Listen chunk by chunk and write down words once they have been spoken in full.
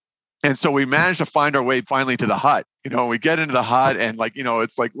And so we managed to find our way finally to the hut. We get into the hut and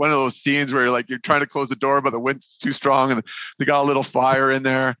it's like one of those scenes where you're trying to close the door, but the wind's too strong and they got a little fire in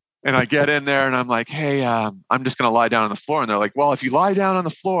there. And I get in there and I'm like, hey, I'm just going to lie down on the floor. And they're like, well, if you lie down on the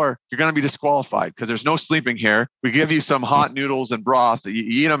floor, you're going to be disqualified because there's no sleeping here. We give you some hot noodles and broth. You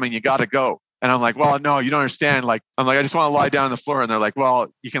eat them and you got to go. And I'm like, well, no, you don't understand. I just want to lie down on the floor. And they're like, well,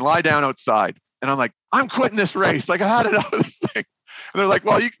 you can lie down outside. And I'm like, I'm quitting this race. I had it out of this thing. And they're like,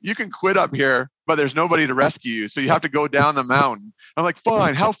 well, you can quit up here, but there's nobody to rescue you. So you have to go down the mountain. I'm like,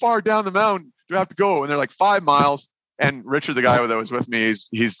 fine. How far down the mountain do I have to go? And they're like 5 miles. And Richard, the guy that was with me,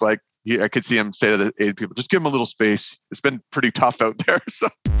 he's like, I could see him say to the aid people, just give him a little space. It's been pretty tough out there. So.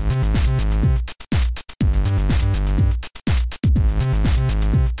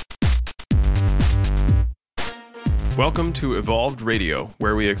 Welcome to Evolved Radio,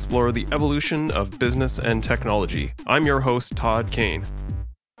 where we explore the evolution of business and technology. I'm your host, Todd Kane.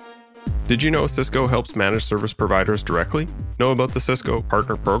 Did you know Cisco helps managed service providers directly? Know about the Cisco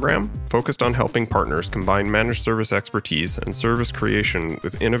Partner Program? Focused on helping partners combine managed service expertise and service creation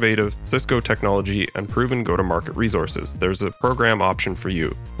with innovative Cisco technology and proven go-to-market resources. There's a program option for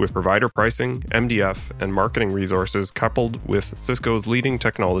you. With provider pricing, MDF, and marketing resources coupled with Cisco's leading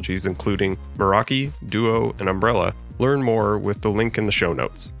technologies including Meraki, Duo, and Umbrella. Learn more with the link in the show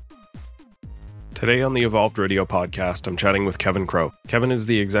notes. Today on the Evolved Radio podcast, I'm chatting with Kevin Crow. Kevin is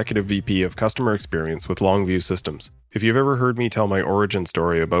the Executive VP of Customer Experience with Longview Systems. If you've ever heard me tell my origin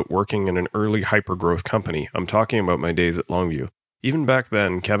story about working in an early hypergrowth company, I'm talking about my days at Longview. Even back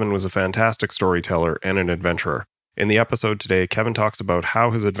then, Kevin was a fantastic storyteller and an adventurer. In the episode today, Kevin talks about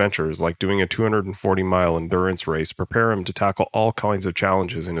how his adventures, like doing a 240-mile endurance race, prepare him to tackle all kinds of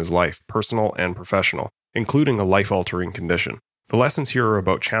challenges in his life, personal and professional, including a life-altering condition. The lessons here are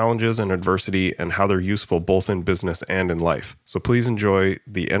about challenges and adversity and how they're useful both in business and in life. So please enjoy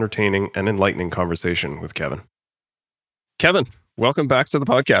the entertaining and enlightening conversation with Kevin. Kevin, welcome back to the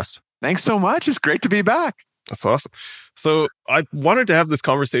podcast. Thanks so much. It's great to be back. That's awesome. So I wanted to have this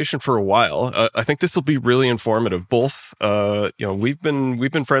conversation for a while. I think this will be really informative. Both, we've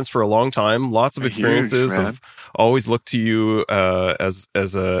been friends for a long time. Lots of experiences. I've always looked to you as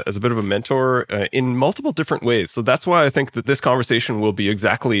a bit of a mentor in multiple different ways. So that's why I think that this conversation will be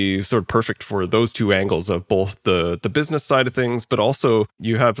exactly sort of perfect for those two angles of both the business side of things, but also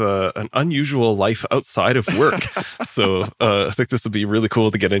you have an unusual life outside of work. So I think this will be really cool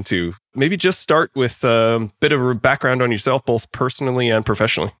to get into. Maybe just start with a bit of a background on yourself, both personally and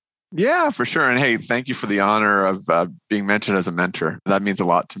professionally. Yeah, for sure. And hey, thank you for the honor of being mentioned as a mentor. That means a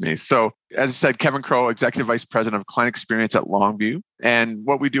lot to me. So as I said, Kevin Crow, Executive Vice President of Client Experience at Longview. And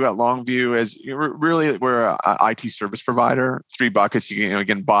what we do at Longview is we're an IT service provider. 3 buckets. You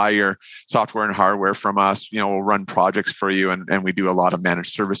can buy your software and hardware from us. We'll run projects for you and we do a lot of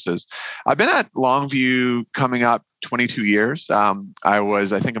managed services. I've been at Longview coming up 22 years. I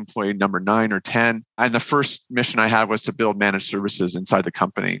was, I think, employee number 9 or 10. And the first mission I had was to build managed services inside the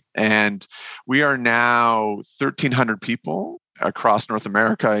company. And we are now 1,300 people across North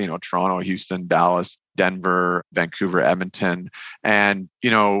America, Toronto, Houston, Dallas, Denver, Vancouver, Edmonton. And,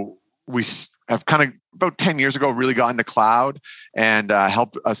 we have kind of about 10 years ago really got into cloud and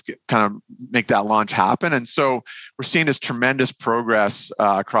helped us kind of make that launch happen. And so we're seeing this tremendous progress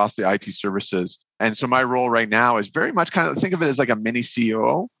across the IT services. And so my role right now is very much kind of think of it as like a mini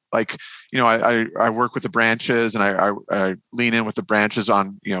CEO. I work with the branches and I lean in with the branches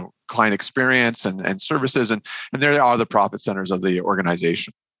on, client experience and services. And there are the profit centers of the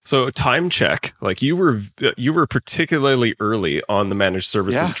organization. So time check, you were particularly early on the managed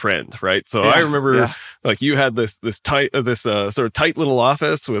services trend, right? So I remember you had this sort of tight little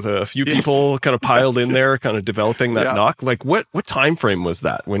office with a few people kind of piled in there, kind of developing that NOC. What time frame was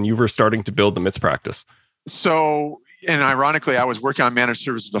that when you were starting to build the MITS practice? So, and ironically, I was working on managed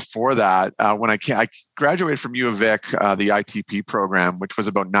services before that. When I graduated from U of Vic, the ITP program, which was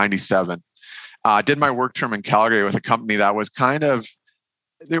about 97. Did my work term in Calgary with a company that was kind of,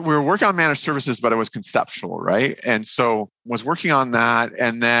 we were working on managed services, but it was conceptual, right? And so was working on that.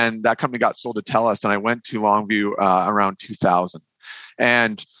 And then that company got sold to TELUS and I went to Longview around 2000.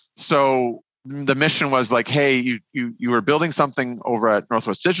 And so the mission was like, hey, you were building something over at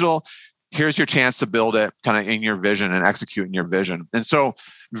Northwest Digital. Here's your chance to build it kind of in your vision and execute in your vision. And so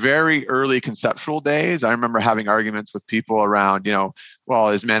very early conceptual days, I remember having arguments with people around,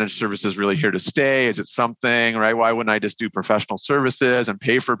 is managed services really here to stay? Is it something, right? Why wouldn't I just do professional services and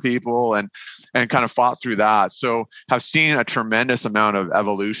pay for people and kind of fought through that. So have seen a tremendous amount of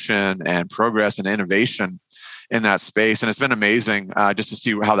evolution and progress and innovation. in that space. And it's been amazing just to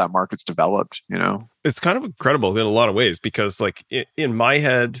see how that market's developed, It's kind of incredible in a lot of ways because like in my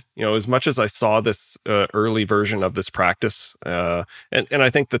head, as much as I saw this early version of this practice, and I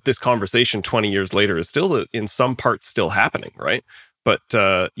think that this conversation 20 years later is still in some parts still happening, right? But,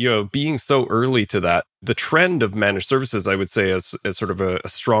 being so early to that, the trend of managed services, I would say as sort of a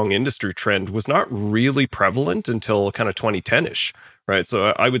strong industry trend was not really prevalent until kind of 2010-ish, right?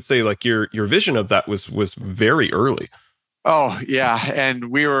 So I would say like your vision of that was very early. Oh, yeah. And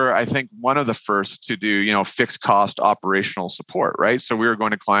we were, I think, one of the first to do, fixed cost operational support, right? So we were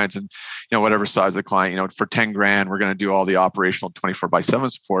going to clients and, whatever size of the client, for 10 grand, we're going to do all the operational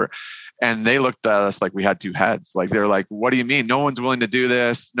 24/7 support. And they looked at us like we had two heads. Like, they're like, what do you mean? No one's willing to do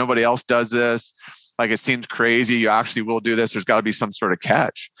this. Nobody else does this. Like, it seems crazy. You actually will do this. There's got to be some sort of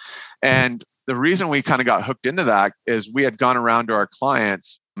catch. And the reason we kind of got hooked into that is we had gone around to our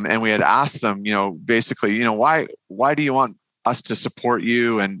clients and we had asked them, basically, why do you want us to support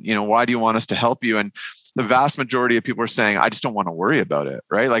you? And, why do you want us to help you? And the vast majority of people are saying, I just don't want to worry about it,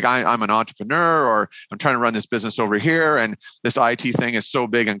 right? Like I'm an entrepreneur, or I'm trying to run this business over here, and this IT thing is so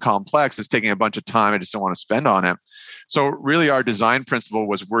big and complex, it's taking a bunch of time. I just don't want to spend on it. So really our design principle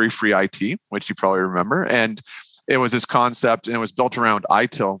was worry-free IT, which you probably remember. And it was this concept, and it was built around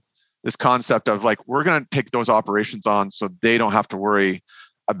ITIL, this concept of like, we're going to take those operations on so they don't have to worry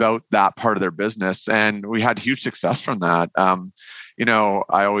about that part of their business. And we had huge success from that.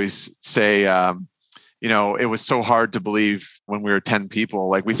 I always say, it was so hard to believe when we were 10 people.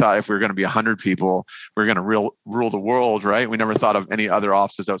 Like, we thought if we were going to be 100 people, we were going to rule the world, right? We never thought of any other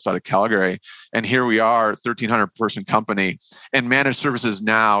offices outside of Calgary. And here we are, 1,300 person company. And managed services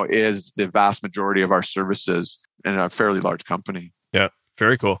now is the vast majority of our services in a fairly large company. Yeah.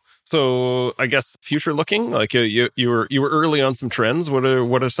 Very cool. So I guess future looking, like you were early on some trends. What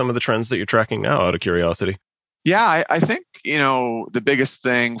are some of the trends that you're tracking now, out of curiosity? Yeah, I think, the biggest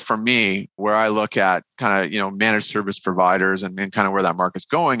thing for me, where I look at kind of, managed service providers and kind of where that market's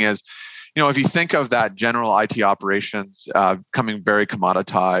going is, if you think of that general IT operations coming very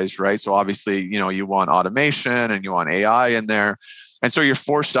commoditized, right? So obviously, you want automation and you want AI in there. And so you're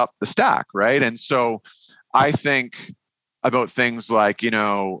forced up the stack, right? And so I think about things like,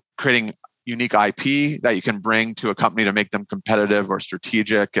 creating unique IP that you can bring to a company to make them competitive or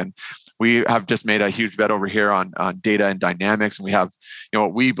strategic. And we have just made a huge bet over here on data and dynamics. And we have,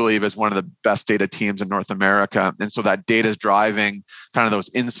 what we believe is one of the best data teams in North America. And so that data is driving kind of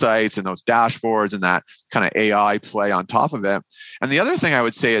those insights and those dashboards and that kind of AI play on top of it. And the other thing I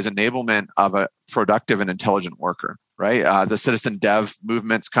would say is enablement of a productive and intelligent worker, right? The citizen dev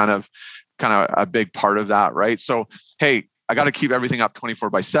movement's kind of a big part of that, right? So, hey, I got to keep everything up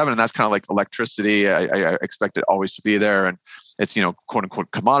 24/7. And that's kind of like electricity. I expect it always to be there. And it's, quote unquote,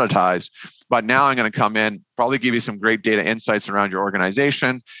 commoditized. But now I'm going to come in, probably give you some great data insights around your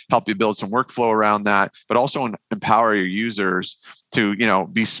organization, help you build some workflow around that, but also empower your users to,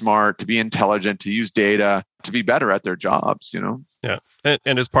 be smart, to be intelligent, to use data, to be better at their jobs, Yeah.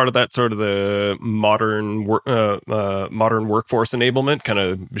 And as part of that sort of the modern workforce enablement, kind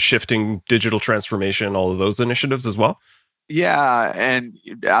of shifting digital transformation, all of those initiatives as well? Yeah, and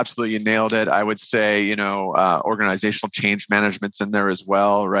absolutely, you nailed it. I would say, organizational change management's in there as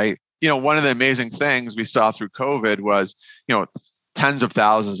well, right? One of the amazing things we saw through COVID was, tens of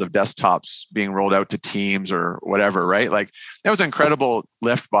thousands of desktops being rolled out to teams or whatever, right? Like, that was an incredible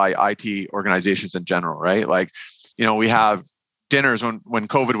lift by IT organizations in general, right? Like, we have dinners when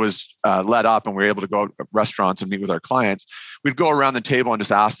COVID was let up and we were able to go to restaurants and meet with our clients, we'd go around the table and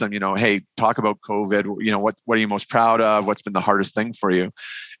just ask them, hey, talk about COVID. What are you most proud of? What's been the hardest thing for you?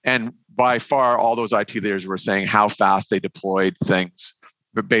 And by far, all those IT leaders were saying how fast they deployed things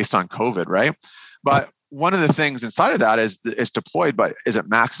based on COVID, right? But one of the things inside of that is it's deployed, but is it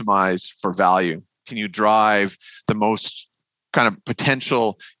maximized for value? Can you drive the most kind of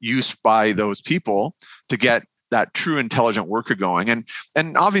potential use by those people to get that true intelligent worker going?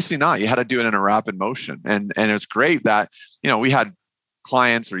 And obviously not. You had to do it in a rapid motion. And it's great that, we had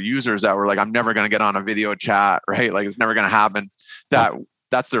clients or users that were like, I'm never going to get on a video chat, right? Like, it's never going to happen.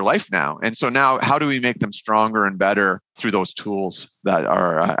 That's their life now. And so now, how do we make them stronger and better through those tools that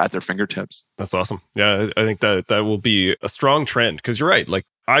are at their fingertips? That's awesome. Yeah, I think that will be a strong trend, because you're right. Like,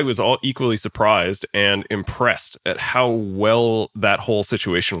 I was all equally surprised and impressed at how well that whole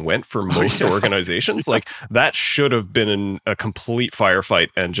situation went for most organizations. Like, that should have been a complete firefight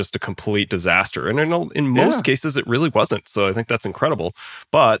and just a complete disaster. And in most cases, it really wasn't. So I think that's incredible.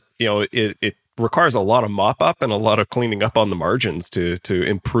 But, it requires a lot of mop up and a lot of cleaning up on the margins to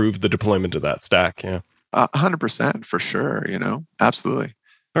improve the deployment of that stack. Yeah. 100% for sure. Absolutely.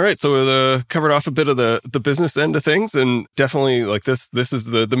 All right, so we covered off a bit of the business end of things, and definitely like this is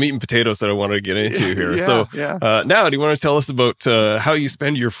the meat and potatoes that I want to get into here. Now, do you want to tell us about how you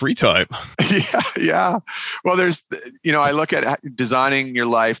spend your free time? Yeah. Well, there's, I look at designing your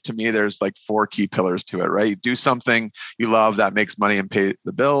life. To me, there's like 4 key pillars to it, right? You do something you love that makes money and pay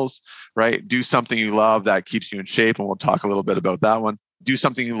the bills, right? Do something you love that keeps you in shape, and we'll talk a little bit about that one. Do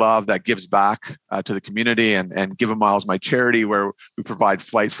something you love that gives back to the community, and Give a Miles, my charity, where we provide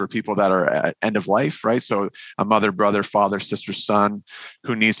flights for people that are at end of life, right? So a mother, brother, father, sister, son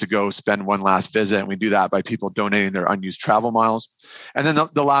who needs to go spend one last visit. And we do that by people donating their unused travel miles. And then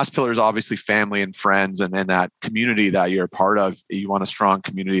the last pillar is obviously family and friends, and that community that you're a part of. You want a strong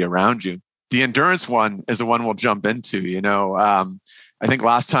community around you. The endurance one is the one we'll jump into. I think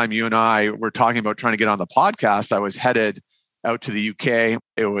last time you and I were talking about trying to get on the podcast, I was headed out to the UK.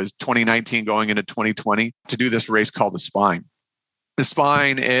 It was 2019 going into 2020 to do this race called the Spine. The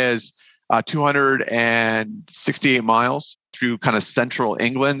Spine is 268 miles through kind of central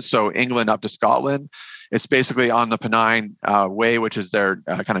England. So England up to Scotland. It's basically on the Pennine Way, which is their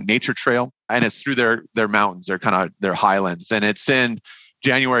kind of nature trail. And it's through their mountains, their highlands. And it's in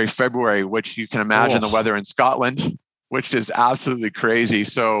January, February, which you can imagine the weather in Scotland, which is absolutely crazy.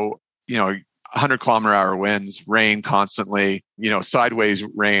 So, 100-kilometer-hour winds, rain constantly, sideways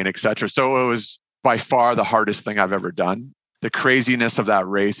rain, etc. So it was by far the hardest thing I've ever done. The craziness of that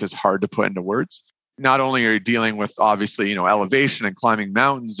race is hard to put into words. Not only are you dealing with obviously, elevation and climbing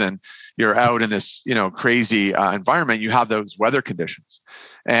mountains, and you're out in this, crazy environment, you have those weather conditions,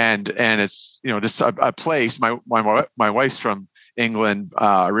 and it's, just a place. My wife's from England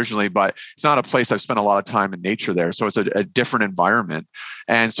originally, but it's not a place I've spent a lot of time in nature there. So it's a different environment.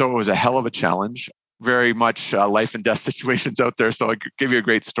 And so it was a hell of a challenge, very much life and death situations out there. So I could give you a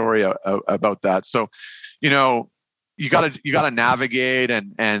great story about that. So, you got to navigate.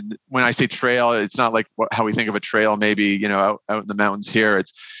 And when I say trail, it's not like how we think of a trail, maybe, out in the mountains here.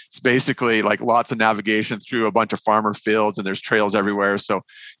 It's basically like lots of navigation through a bunch of farmer fields, and there's trails everywhere. So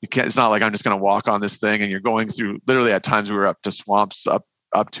it's not like I'm just going to walk on this thing, and you're going through, literally at times we were up to swamps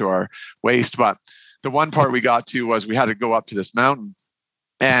up to our waist. But the one part we got to was we had to go up to this mountain,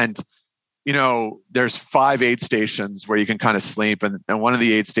 and there's 5 aid stations where you can kind of sleep. And one of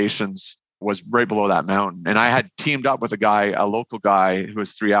the aid stations was right below that mountain. And I had teamed up with a local guy who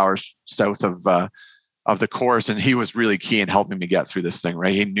was 3 hours south of the course. And he was really key in helping me get through this thing,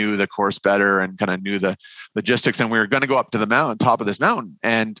 right? He knew the course better and kind of knew the logistics. And we were going to go up to the top of this mountain.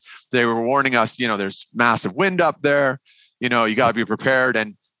 And they were warning us, there's massive wind up there. You got to be prepared.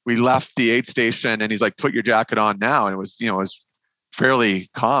 And we left the aid station, and he's like, put your jacket on now. And it was fairly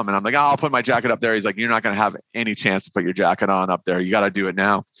calm. And I'm like, I'll put my jacket up there. He's like, you're not going to have any chance to put your jacket on up there. You got to do it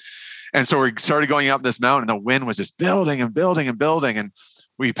now. And so we started going up this mountain, and the wind was just building and building and building. And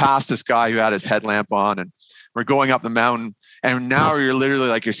we passed this guy who had his headlamp on, and we're going up the mountain. And now you're literally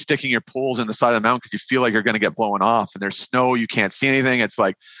like, you're sticking your poles in the side of the mountain because you feel like you're going to get blown off. And there's snow. You can't see anything. It's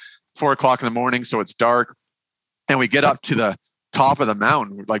like 4:00 in the morning. So it's dark. And we get up to the top of the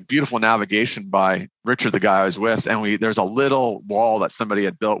mountain, like beautiful navigation by Richard, the guy I was with. And there's a little wall that somebody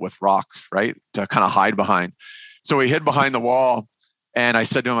had built with rocks, right, to kind of hide behind. So we hid behind the wall. And I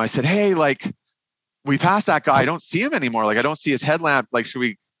said to him, hey, like, we passed that guy. I don't see him anymore. Like, I don't see his headlamp. Like, should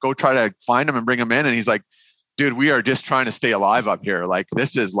we go try to find him and bring him in? And he's like, dude, we are just trying to stay alive up here. Like,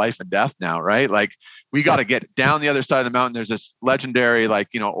 this is life and death now, right? Like, we got to get down the other side of the mountain. There's this legendary, like,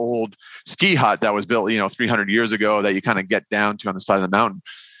 old ski hut that was built, 300 years ago that you kind of get down to on the side of the mountain.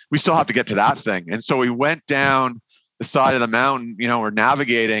 We still have to get to that thing. And so we went down the side of the mountain, we're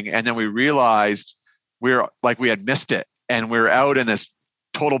navigating. And then we realized we had missed it. And we're out in this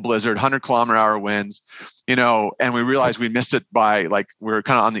total blizzard, 100-kilometer-hour winds, and we realized we missed it by we're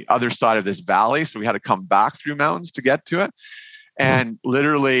kind of on the other side of this valley. So we had to come back through mountains to get to it. And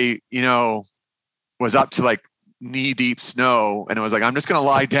literally, was up to like knee deep snow. And it was like, I'm just going to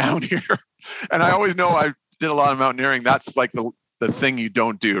lie down here. And I always know I did a lot of mountaineering. That's like the thing you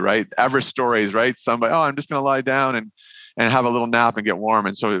don't do, right? Everest stories, right? Somebody, I'm just going to lie down and have a little nap and get warm.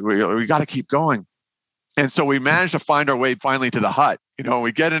 And so we got to keep going. And so we managed to find our way finally to the hut.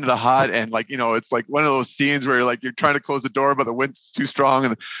 We get into the hut, and it's like one of those scenes where you're trying to close the door, but the wind's too strong,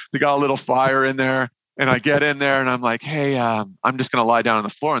 and they got a little fire in there. And I get in there, and I'm like, hey, I'm just going to lie down on the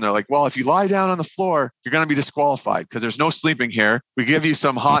floor. And they're like, well, if you lie down on the floor, you're going to be disqualified because there's no sleeping here. We give you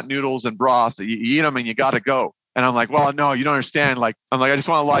some hot noodles and broth. You eat them and you got to go. And I'm like, well, no, you don't understand. I just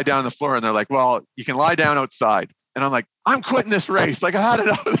want to lie down on the floor. And they're like, well, you can lie down outside. And I'm like, I'm quitting this race. I had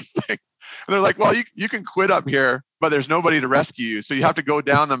enough of this thing. And they're like, well, you can quit up here, but there's nobody to rescue you. So you have to go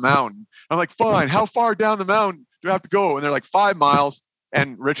down the mountain. I'm like, fine. How far down the mountain do I have to go? And they're like, 5 miles.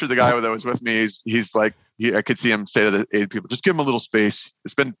 And Richard, the guy that was with me, he's like, I could see him say to the aid people, just give him a little space.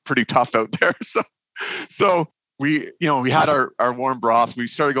 It's been pretty tough out there. So we had our warm broth. We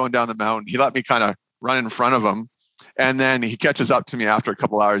started going down the mountain. He let me kind of run in front of him. And then he catches up to me after a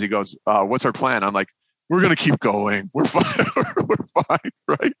couple hours. He goes, what's our plan? I'm like, we're going to keep going. We're fine. We're fine.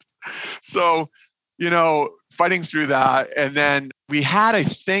 Right. So, fighting through that. And then we had, I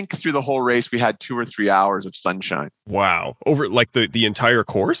think through the whole race, we had 2 or 3 hours of sunshine. Wow. Over like the entire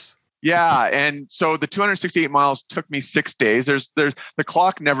course? Yeah. And so the 268 miles took me 6 days. There's the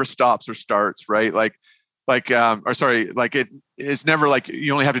clock never stops or starts, right? It's never like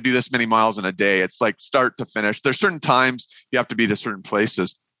you only have to do this many miles in a day. It's like start to finish. There's certain times you have to be to certain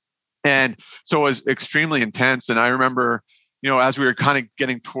places. And so it was extremely intense. And I remember, as we were kind of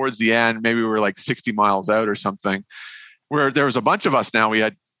getting towards the end, maybe we were like 60 miles out or something, where there was a bunch of us now. We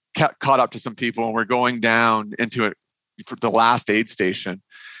had caught up to some people and we're going down into it for the last aid station.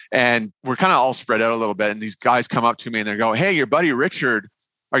 And we're kind of all spread out a little bit. And these guys come up to me and they go, hey, your buddy Richard,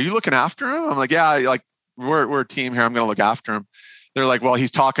 are you looking after him? I'm like, yeah, like we're a team here. I'm going to look after him. They're like, well,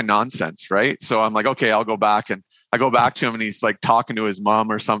 he's talking nonsense, right? So I'm like, okay, I'll go back. And I go back to him and he's like talking to his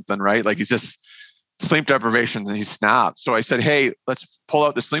mom or something, right? Like he's just sleep deprivation and he snapped. So I said, hey, let's pull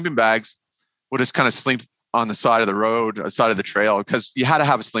out the sleeping bags. We'll just kind of sleep on the side of the road, side of the trail, because you had to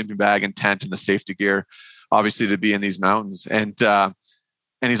have a sleeping bag and tent and the safety gear, obviously, to be in these mountains. And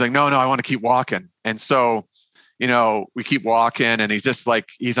he's like, no, I want to keep walking. And so, we keep walking and he's just like,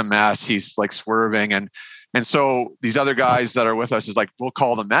 he's a mess. He's like swerving. And so these other guys that are with us is like, we'll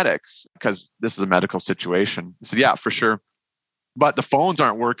call the medics because this is a medical situation. I said, yeah, for sure. But the phones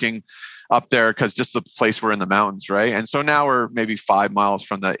aren't working up there because just the place we're in the mountains, right? And so now we're maybe 5 miles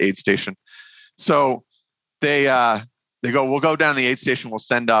from the aid station. So they go, we'll go down to the aid station. We'll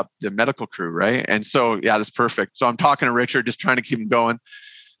send up the medical crew, right? And so, yeah, that's perfect. So I'm talking to Richard, just trying to keep him going.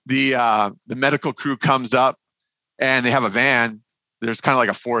 The medical crew comes up and they have a van. There's kind of like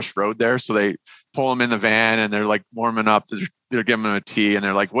a forest road there. So they pull him in the van and they're like warming up. They're giving him a tea and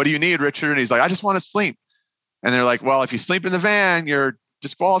they're like, what do you need, Richard? And he's like, I just want to sleep. And they're like, well, if you sleep in the van, you're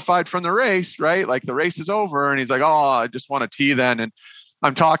disqualified from the race, right? Like the race is over. And he's like, oh, I just want a tea then. And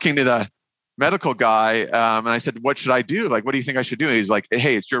I'm talking to the medical guy. And I said, what should I do? Like, what do you think I should do? And he's like,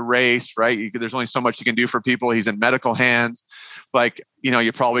 hey, it's your race, right? There's only so much you can do for people. He's in medical hands. Like,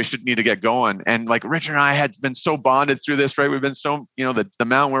 you probably should need to get going. And like Richard and I had been so bonded through this, right? We've been so, the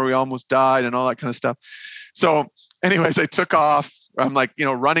mountain where we almost died and all that kind of stuff. So anyways, I took off. I'm like,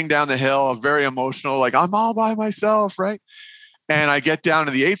 running down the hill, very emotional, like I'm all by myself, right? And I get down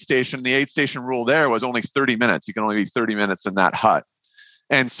to the aid station. The aid station rule there was only 30 minutes. You can only be 30 minutes in that hut.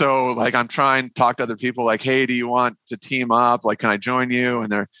 And so like, I'm trying to talk to other people like, hey, do you want to team up? Like, can I join you?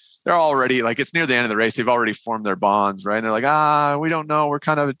 And they're already like, it's near the end of the race. They've already formed their bonds, right? And they're like, we don't know. We're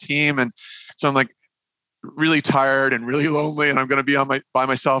kind of a team. And so I'm like really tired and really lonely and I'm going to be by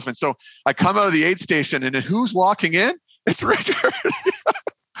myself. And so I come out of the aid station and who's walking in? It's Richard.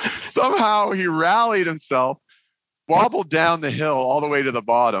 Somehow he rallied himself, wobbled down the hill all the way to the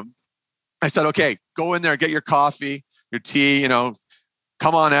bottom. I said, okay, go in there, get your coffee, your tea,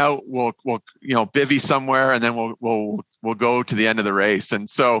 come on out. We'll bivvy somewhere and then we'll go to the end of the race. And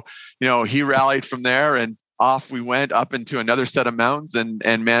so, he rallied from there and off we went up into another set of mountains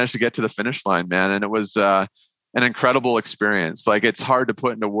and managed to get to the finish line, man. And it was an incredible experience. Like it's hard to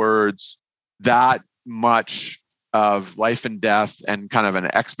put into words that much of life and death and kind of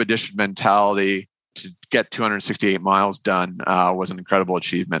an expedition mentality to get 268 miles done was an incredible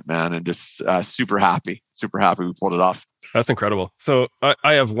achievement, man. And just super happy we pulled it off. That's incredible. So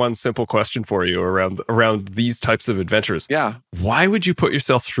I have one simple question for you around these types of adventures. Yeah. Why would you put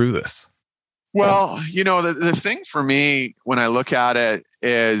yourself through this? Well, the thing for me when I look at it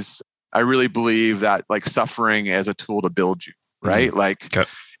is I really believe that like suffering as a tool to build you, right? Mm-hmm. Like okay.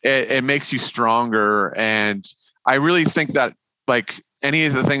 It makes you stronger. And I really think that like any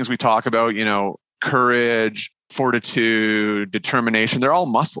of the things we talk about, courage, fortitude, determination, they're all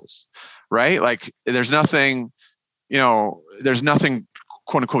muscles, right? Like there's nothing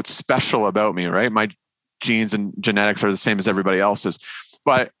quote unquote special about me, right? My genes and genetics are the same as everybody else's,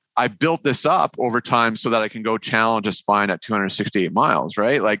 but I built this up over time so that I can go challenge a spine at 268 miles,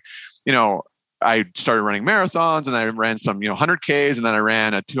 right? Like, I started running marathons and I ran some, 100Ks and then I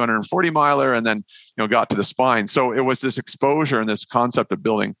ran a 240 miler and then, got to the spine. So it was this exposure and this concept of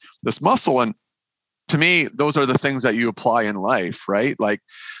building this muscle. And to me, those are the things that you apply in life, right? Like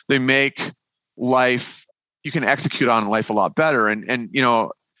they make life, you can execute on life a lot better. And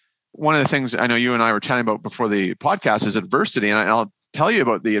one of the things I know you and I were chatting about before the podcast is adversity. And I'll tell you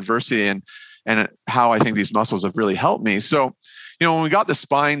about the adversity and how I think these muscles have really helped me. So, when we got the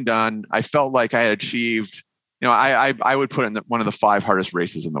spine done, I felt like I had achieved, I would put it in one of the 5 hardest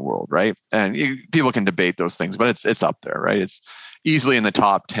races in the world, right? And people can debate those things, but it's up there, right? It's easily in the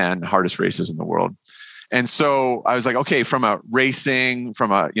top 10 hardest races in the world. And so I was like, okay, from a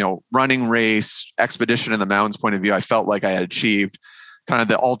running race, expedition in the mountains point of view, I felt like I had achieved kind of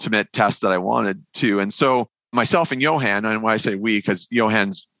the ultimate test that I wanted to. And so myself and Johan, and when I say we, because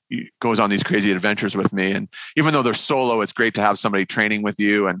Johan goes on these crazy adventures with me. And even though they're solo, it's great to have somebody training with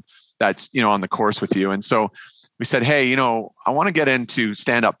you and that's, on the course with you. And so we said, hey, I want to get into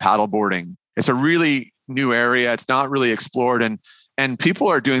stand-up paddleboarding. It's a really new area. It's not really explored. And people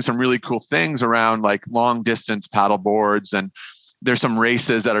are doing some really cool things around like long distance paddle boards. And there's some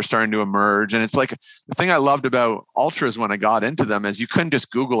races that are starting to emerge. And it's like the thing I loved about ultras when I got into them is you couldn't just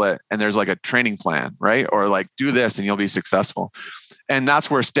Google it and there's like a training plan, right? Or like do this and you'll be successful. And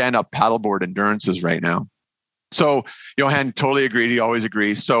that's where stand-up paddleboard endurance is right now. So Johan totally agreed. He always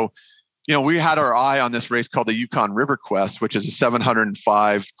agrees. So, we had our eye on this race called the Yukon River Quest, which is a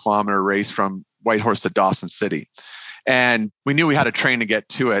 705 kilometer race from Whitehorse to Dawson City. And we knew we had to train to get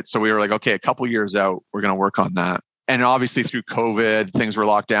to it. So we were like, okay, a couple years out, we're going to work on that. And obviously through COVID, things were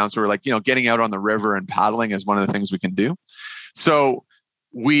locked down. So we're like, getting out on the river and paddling is one of the things we can do. So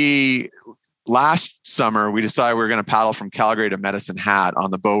last summer, we decided we were going to paddle from Calgary to Medicine Hat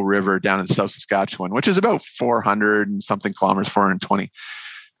on the Bow River down in South Saskatchewan, which is about 400 and something kilometers, 420.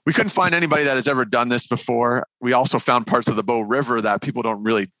 We couldn't find anybody that has ever done this before. We also found parts of the Bow River that people don't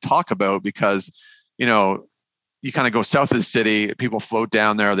really talk about because, you kind of go south of the city, people float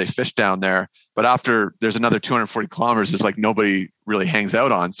down there, they fish down there. But after there's another 240 kilometers, it's like nobody really hangs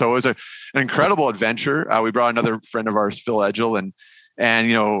out on. So it was an incredible adventure. We brought another friend of ours, Phil Edgell, and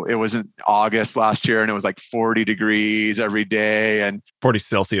it was in August last year and it was like 40 degrees every day and 40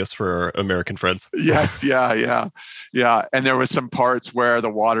 Celsius for American friends. Yes. Yeah. And there was some parts where the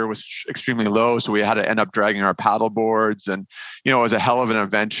water was extremely low. So we had to end up dragging our paddle boards and, it was a hell of an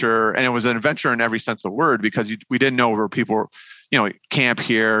adventure. And it was an adventure in every sense of the word because we didn't know where people, camp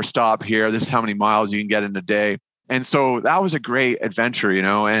here, stop here. This is how many miles you can get in a day. And so that was a great adventure,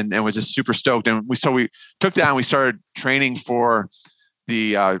 and was just super stoked. And we took that and we started training for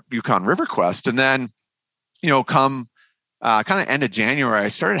the Yukon River Quest. And then, come kind of end of January, I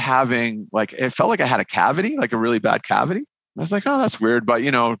started having it felt like I had a cavity, like a really bad cavity. I was like, oh, that's weird. But,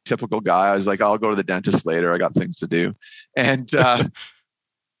 typical guy. I was like, I'll go to the dentist later. I got things to do. And,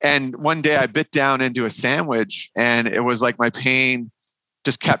 and one day I bit down into a sandwich and it was like my pain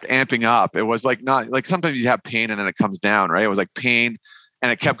just kept amping up. It was like not like sometimes you have pain and then it comes down, right? It was like pain.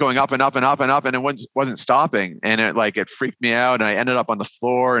 And it kept going up and up and up and up, and it wasn't stopping. And it freaked me out. And I ended up on the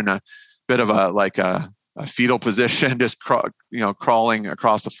floor in a bit of a fetal position, just crawling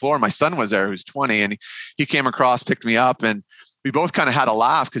across the floor. My son was there, who's 20, and he came across, picked me up, and we both kind of had a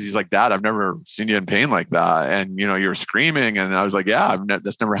laugh because he's like, "Dad, I've never seen you in pain like that." And you were screaming, and I was like, "Yeah,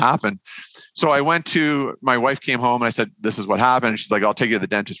 that's never happened." So I went to my wife came home, and I said, "This is what happened." And she's like, "I'll take you to the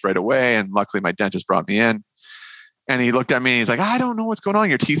dentist right away." And luckily, my dentist brought me in. And he looked at me and he's like, I don't know what's going on.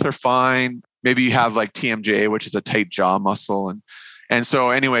 Your teeth are fine. Maybe you have like TMJ, which is a tight jaw muscle. And so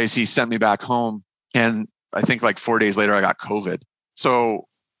anyways, he sent me back home. And I think like 4 days later, I got COVID. So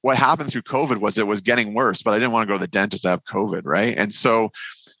what happened through COVID was it was getting worse, but I didn't want to go to the dentist to have COVID. Right. And so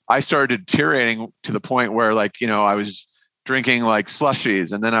I started deteriorating to the point where I was drinking like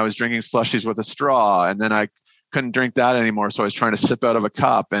slushies, and then I was drinking slushies with a straw, and then I couldn't drink that anymore. So I was trying to sip out of a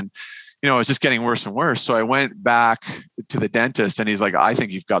cup, and it was just getting worse and worse. So I went back to the dentist and he's like, I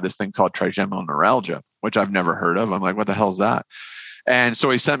think you've got this thing called trigeminal neuralgia, which I've never heard of. I'm like, what the hell is that? And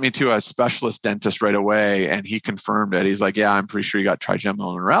so he sent me to a specialist dentist right away and he confirmed it. He's like, yeah, I'm pretty sure you got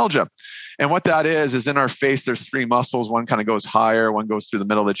trigeminal neuralgia. And what that is in our face, there's 3 muscles. One kind of goes higher, one goes through the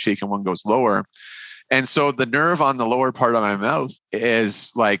middle of the cheek, and one goes lower. And so the nerve on the lower part of my mouth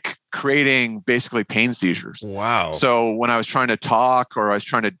is like creating basically pain seizures. Wow. So when I was trying to talk or I was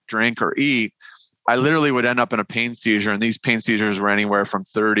trying to drink or eat, I literally would end up in a pain seizure. And these pain seizures were anywhere from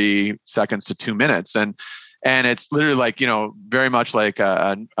 30 seconds to 2 minutes. And it's literally like, very much like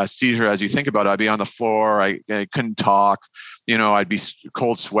a seizure as you think about it. I'd be on the floor. I couldn't talk, I'd be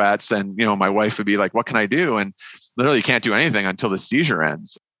cold sweats. And, my wife would be like, what can I do? And literally you can't do anything until the seizure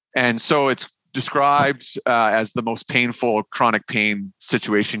ends. And so it's described as the most painful chronic pain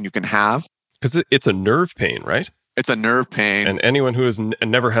situation you can have. Because it's a nerve pain, right? It's a nerve pain. And anyone who has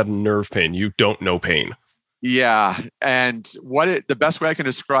never had nerve pain, you don't know pain. Yeah. And the best way I can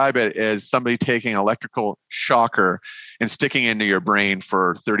describe it is somebody taking an electrical shocker and sticking into your brain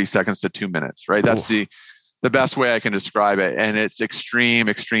for 30 seconds to 2 minutes, right? That's the best way I can describe it. And it's extreme,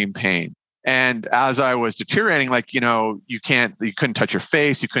 extreme pain. And as I was deteriorating, like, you couldn't touch your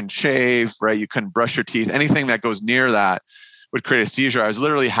face, you couldn't shave, right? You couldn't brush your teeth. Anything that goes near that would create a seizure. I was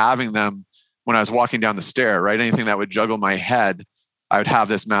literally having them when I was walking down the stair, right? Anything that would juggle my head, I would have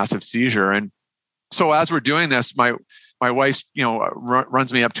this massive seizure. And so as we're doing this, my wife,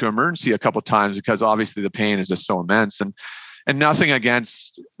 runs me up to emergency a couple of times because obviously the pain is just so immense. And nothing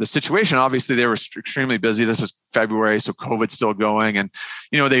against the situation. Obviously, they were extremely busy. This is February, so COVID's still going. And,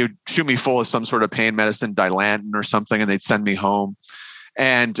 they would shoot me full of some sort of pain medicine, Dilantin or something, and they'd send me home.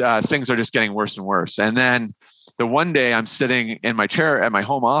 And things are just getting worse and worse. And then the one day I'm sitting in my chair at my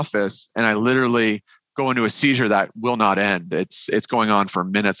home office, and I literally go into a seizure that will not end. It's going on for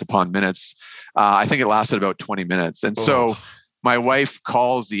minutes upon minutes. I think it lasted about 20 minutes. And so my wife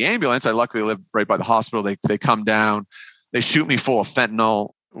calls the ambulance. I luckily live right by the hospital. They come down. They shoot me full of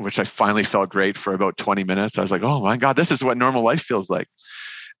fentanyl, which I finally felt great for about 20 minutes. I was like, oh my God, this is what normal life feels like.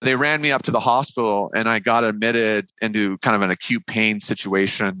 They ran me up to the hospital and I got admitted into kind of an acute pain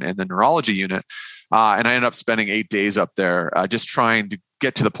situation in the neurology unit. And I ended up spending 8 days up there, just trying to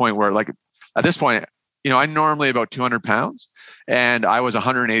get to the point where, like, at this point, I'm normally about 200 pounds and I was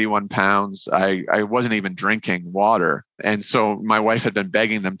 181 pounds. I wasn't even drinking water. And so my wife had been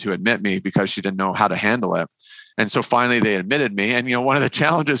begging them to admit me because she didn't know how to handle it. And so finally they admitted me. And, one of the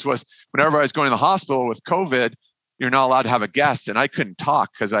challenges was whenever I was going to the hospital with COVID, you're not allowed to have a guest. And I couldn't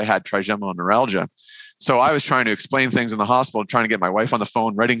talk because I had trigeminal neuralgia. So I was trying to explain things in the hospital, trying to get my wife on the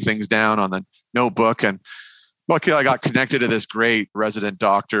phone, writing things down on the notebook. And luckily I got connected to this great resident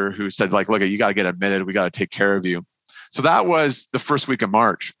doctor who said, like, look, you got to get admitted. We got to take care of you. So that was the first week of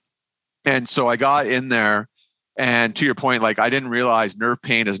March. And so I got in there. And to your point, like, I didn't realize nerve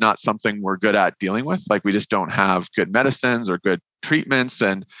pain is not something we're good at dealing with. Like, we just don't have good medicines or good treatments.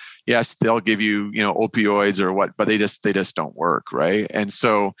 And yes, they'll give you, opioids or what, but they just don't work. Right. And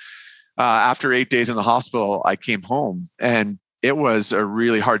so after 8 days in the hospital, I came home and it was a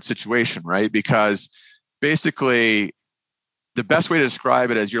really hard situation, right? Because basically the best way to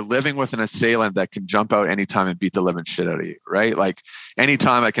describe it is you're living with an assailant that can jump out anytime and beat the living shit out of you, right? Like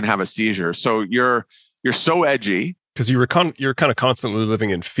anytime I can have a seizure. So you're so edgy. Because you're kind of constantly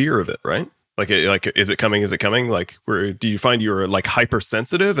living in fear of it, right? Like, is it coming? Is it coming? Like, do you find you're like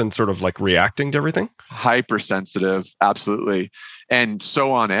hypersensitive and sort of like reacting to everything? Hypersensitive, absolutely. And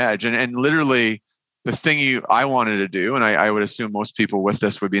so on edge. And literally the thing I wanted to do, and I would assume most people with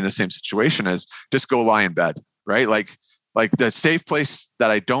this would be in the same situation, is just go lie in bed, right? Like the safe place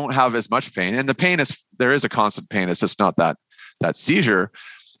that I don't have as much pain. And the pain there is a constant pain. It's just not that seizure.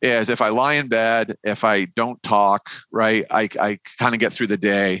 Is if I lie in bed, if I don't talk, right, I kind of get through the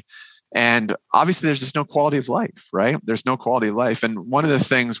day. And obviously there's just no quality of life, right? There's no quality of life. And one of the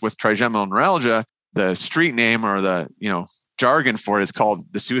things with trigeminal neuralgia, the street name or the, jargon for it is called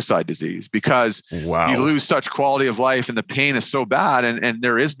the suicide disease, because you lose such quality of life and the pain is so bad and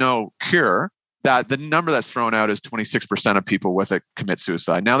there is no cure, that the number that's thrown out is 26% of people with it commit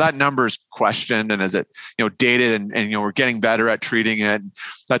suicide. Now that number is questioned and is it, dated and we're getting better at treating it,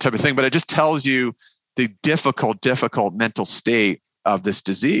 that type of thing. But it just tells you the difficult mental state of this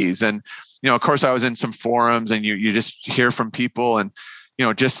disease. And, of course I was in some forums and you just hear from people and,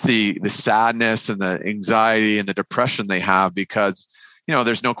 just the sadness and the anxiety and the depression they have because,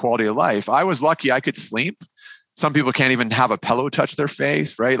 there's no quality of life. I was lucky I could sleep. Some people can't even have a pillow touch their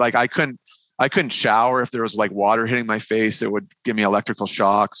face, right? Like I couldn't shower if there was like water hitting my face. It would give me electrical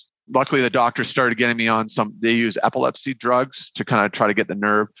shocks. Luckily, the doctors started getting me on they use epilepsy drugs to kind of try to get the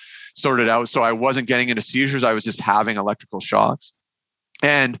nerve sorted out. So I wasn't getting into seizures. I was just having electrical shocks.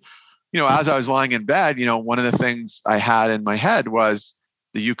 And, as I was lying in bed, one of the things I had in my head was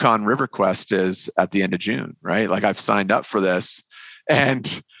the Yukon River Quest is at the end of June, right? Like I've signed up for this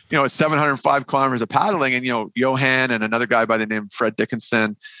and, it's 705 kilometers of paddling and, Johan and another guy by the name of Fred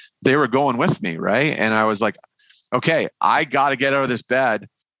Dickinson, they were going with me. Right. And I was like, okay, I got to get out of this bed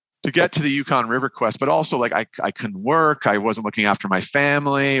to get to the Yukon River Quest, but also like I couldn't work. I wasn't looking after my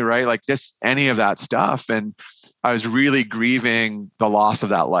family, right? Like just any of that stuff. And I was really grieving the loss of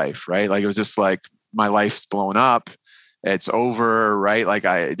that life, right? Like it was just like my life's blown up. It's over, right? Like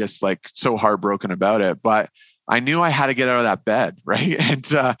I just like so heartbroken about it, but I knew I had to get out of that bed, right?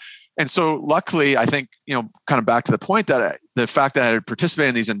 And so luckily, I think, kind of back to the point that the fact that I had participated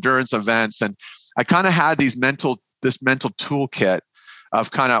in these endurance events and I kind of had this mental toolkit of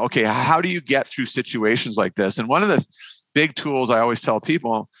kind of, okay, how do you get through situations like this? And one of the big tools I always tell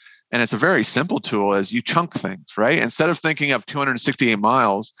people, and it's a very simple tool, is you chunk things, right? Instead of thinking of 268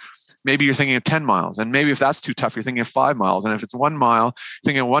 miles, maybe you're thinking of 10 miles. And maybe if that's too tough, you're thinking of 5 miles. And if it's 1 mile,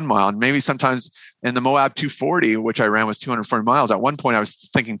 thinking of 1 mile. And maybe sometimes in the Moab 240, which I ran was 240 miles, at one point I was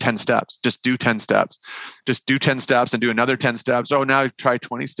thinking 10 steps, just do 10 steps, just do 10 steps and do another 10 steps. Oh, now try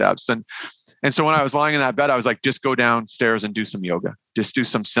 20 steps. And so when I was lying in that bed, I was like, just go downstairs and do some yoga. Just do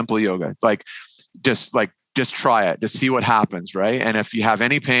some simple yoga. Just try it, just see what happens, right? And if you have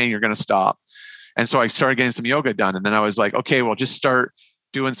any pain, you're going to stop. And so I started getting some yoga done. And then I was like, okay, well, just start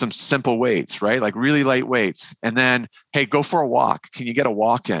doing some simple weights, right? Like really light weights. And then, hey, go for a walk. Can you get a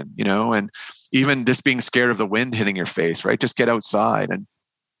walk in, and even just being scared of the wind hitting your face, right? Just get outside. And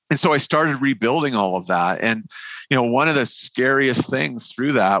so I started rebuilding all of that. And, one of the scariest things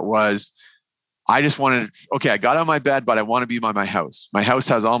through that was I just wanted, I got out of my bed, but I want to be by my house. My house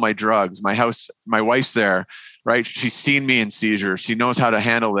has all my drugs. My wife's there, right? She's seen me in seizures. She knows how to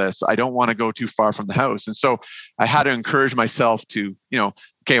handle this. I don't want to go too far from the house. And so I had to encourage myself to,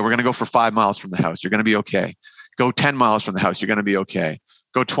 okay, we're going to go for 5 miles from the house. You're going to be okay. Go 10 miles from the house. You're going to be okay.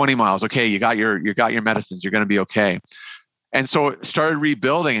 Go 20 miles. Okay. You got your medicines. You're going to be okay. And so started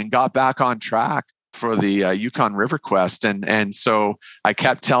rebuilding and got back on track for the Yukon River Quest. And so I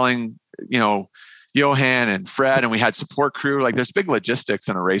kept telling, Johan and Fred, and we had support crew. Like there's big logistics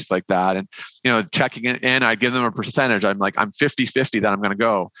in a race like that. And, checking it in, I'd give them a percentage. I'm like, I'm 50-50 that I'm going to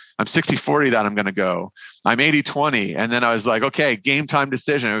go. I'm 60-40 that I'm going to go. I'm 80-20. And then I was like, okay, game time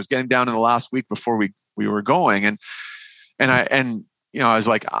decision. It was getting down in the last week before we were going. And I was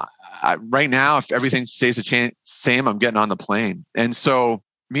like, right now, if everything stays the same, I'm getting on the plane. And so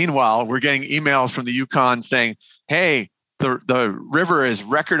meanwhile, we're getting emails from the Yukon saying, hey, the river is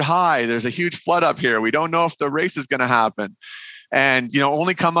record high. There's a huge flood up here. We don't know if the race is going to happen. And,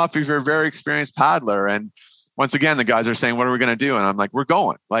 only come up if you're a very experienced paddler. And once again, the guys are saying, what are we going to do? And I'm like, we're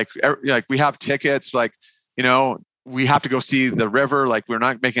going. Like we have tickets. Like, we have to go see the river. Like we're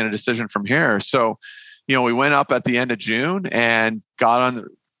not making a decision from here. So, we went up at the end of June and got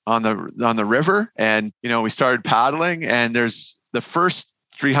on the river, and, we started paddling, and there's the first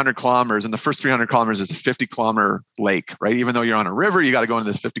 300 kilometers, and the first 300 kilometers is a 50-kilometer lake, right? Even though you're on a river, you got to go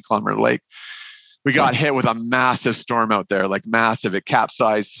into this 50-kilometer lake. We got hit with a massive storm out there, like massive. It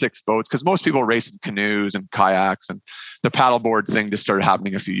capsized 6 boats, because most people race in canoes and kayaks, and the paddleboard thing just started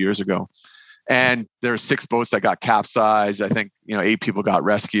happening a few years ago. And there were 6 boats that got capsized. I think 8 people got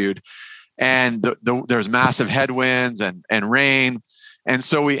rescued, and there's massive headwinds and rain. And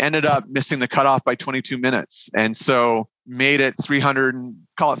so we ended up missing the cutoff by 22 minutes. And so made it 300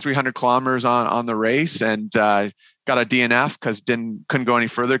 kilometers on the race, and got a DNF because couldn't go any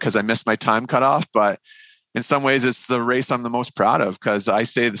further because I missed my time cutoff. But in some ways, it's the race I'm the most proud of, because I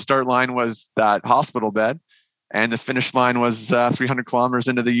say the start line was that hospital bed and the finish line was 300 kilometers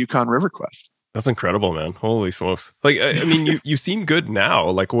into the Yukon River Quest. That's incredible, man. Holy smokes. Like, I mean, you seem good now.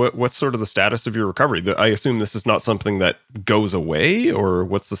 Like, what's sort of the status of your recovery? I assume this is not something that goes away, or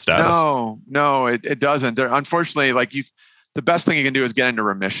what's the status? No, it doesn't. Unfortunately, the best thing you can do is get into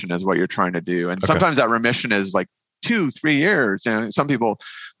remission is what you're trying to do. And sometimes that remission is like 2-3 years. Some people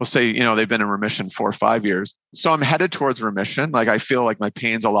will say, they've been in remission 4 or 5 years. So I'm headed towards remission. Like I feel like my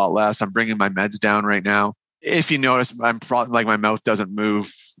pain's a lot less. I'm bringing my meds down right now. If you notice, I'm probably like my mouth doesn't move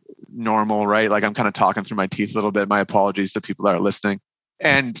normal, right? Like I'm kind of talking through my teeth a little bit. My apologies to people that are listening.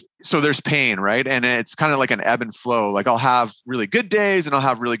 And so there's pain, right? And it's kind of like an ebb and flow. Like I'll have really good days and I'll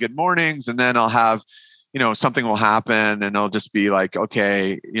have really good mornings. And then I'll have, something will happen and I'll just be like,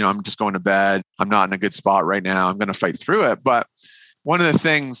 okay, I'm just going to bed. I'm not in a good spot right now. I'm going to fight through it. But one of the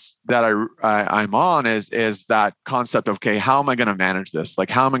things that I'm on is that concept of, okay, how am I going to manage this? Like,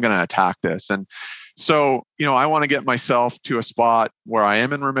 how am I going to attack this? And so, I want to get myself to a spot where I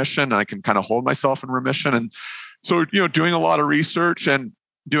am in remission and I can kind of hold myself in remission. And so, doing a lot of research and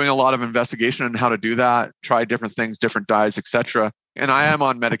doing a lot of investigation on how to do that, try different things, different diets, etc. And I am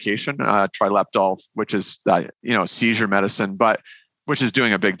on medication, Trileptal, which is seizure medicine, but which is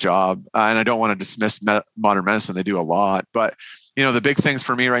doing a big job. And I don't want to dismiss modern medicine. They do a lot. But, the big things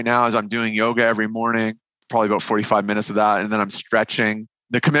for me right now is I'm doing yoga every morning, probably about 45 minutes of that. And then I'm stretching.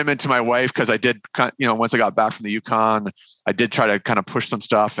 The commitment to my wife, because I did, once I got back from the Yukon, I did try to kind of push some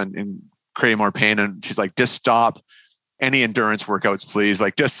stuff and create more pain. And she's like, just stop any endurance workouts, please.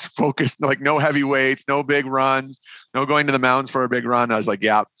 Like just focus, like no heavy weights, no big runs, no going to the mountains for a big run. I was like,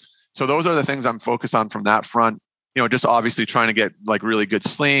 yeah. So those are the things I'm focused on from that front. Just obviously trying to get like really good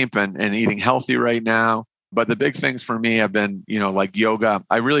sleep and eating healthy right now. But the big things for me have been, like yoga.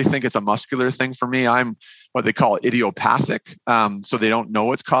 I really think it's a muscular thing for me. I'm what they call idiopathic. So they don't know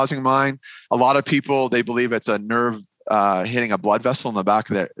what's causing mine. A lot of people, they believe it's a nerve hitting a blood vessel in the back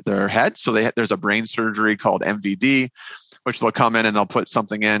of their head. So there's a brain surgery called MVD, which they'll come in and they'll put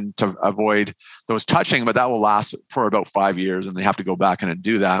something in to avoid those touching, but that will last for about 5 years and they have to go back in and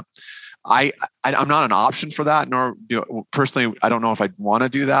do that. I'm not an option for that, nor personally, I don't know if I'd want to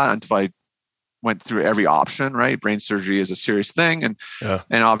do that until I went through every option, right? Brain surgery is a serious thing and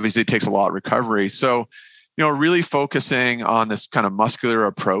obviously it takes a lot of recovery. So, really focusing on this kind of muscular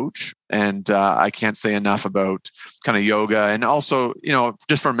approach. And I can't say enough about kind of yoga and also,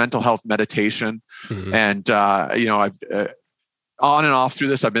 just for mental health meditation. Mm-hmm. And, I've on and off through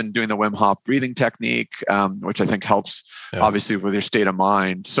this, I've been doing the Wim Hof breathing technique, which I think helps obviously with your state of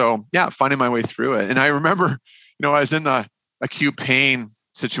mind. So finding my way through it. And I remember, I was in the acute pain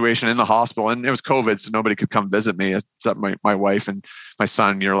situation in the hospital and it was COVID, so nobody could come visit me except my wife and my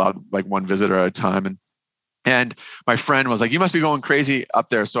son. You're allowed like one visitor at a time. And my friend was like, you must be going crazy up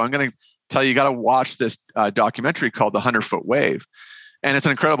there. So I'm going to tell you got to watch this documentary called The 100-Foot Wave. And it's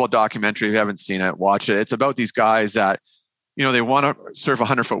an incredible documentary. If you haven't seen it, watch it. It's about these guys that, they want to surf a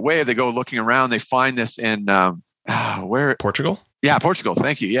 100-foot wave. They go looking around. They find this in where? Portugal? Yeah, Portugal.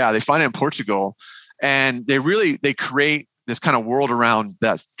 Thank you. Yeah, they find it in Portugal. And they create this kind of world around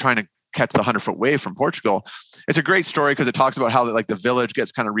that's trying to catch the 100-foot wave from Portugal. It's a great story because it talks about how like the village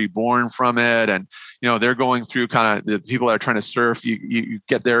gets kind of reborn from it. And, they're going through kind of the people that are trying to surf, you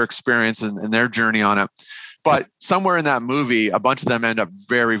get their experience and their journey on it. But somewhere in that movie, a bunch of them end up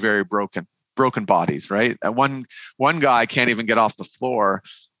very, very broken bodies, right? And one guy can't even get off the floor,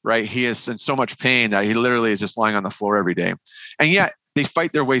 right? He is in so much pain that he literally is just lying on the floor every day. And yet they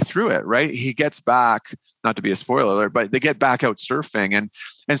fight their way through it, right? He gets back, not to be a spoiler alert, but they get back out surfing.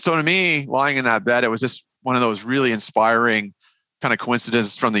 And so to me, lying in that bed, it was just one of those really inspiring kind of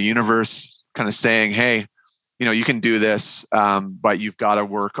coincidences from the universe kind of saying, hey, you can do this, but you've got to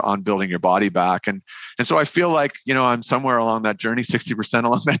work on building your body back. And so I feel like, I'm somewhere along that journey, 60%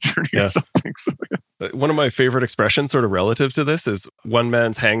 along that journey or something. So, One of my favorite expressions sort of relative to this is one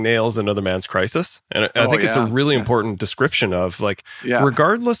man's hangnails, another man's crisis. And I think it's a really important description of like,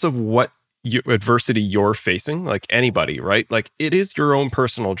 regardless of what adversity you're facing, like anybody, right? Like it is your own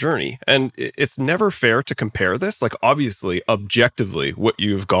personal journey. And it's never fair to compare this. Like obviously, objectively, what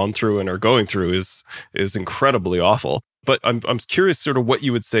you've gone through and are going through is incredibly awful. But I'm curious sort of what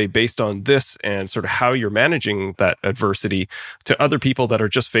you would say based on this and sort of how you're managing that adversity to other people that are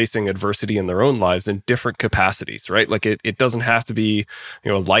just facing adversity in their own lives in different capacities, right? Like it doesn't have to be,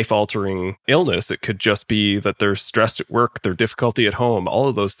 a life-altering illness. It could just be that they're stressed at work, their difficulty at home, all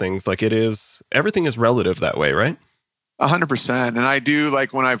of those things. Like everything is relative that way, right? 100%. And I do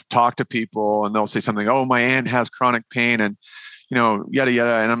like when I've talked to people and they'll say something, oh, my aunt has chronic pain and, yada,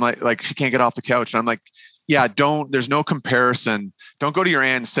 yada. And I'm like, she can't get off the couch. And I'm like, yeah, there's no comparison. Don't go to your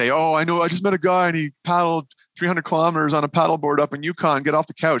aunt and say, oh, I know, I just met a guy and he paddled 300 kilometers on a paddleboard up in Yukon, get off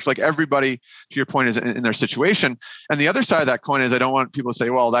the couch. Like everybody, to your point, is in their situation. And the other side of that coin is I don't want people to say,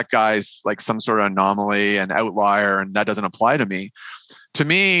 well, that guy's like some sort of anomaly and outlier and that doesn't apply to me. To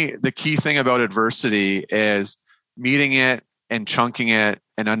me, the key thing about adversity is meeting it and chunking it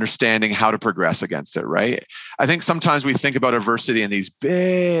and understanding how to progress against it, right? I think sometimes we think about adversity in these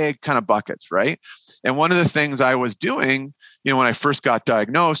big kind of buckets, right? And one of the things I was doing, when I first got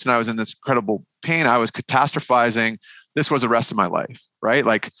diagnosed and I was in this incredible pain, I was catastrophizing. This was the rest of my life, right?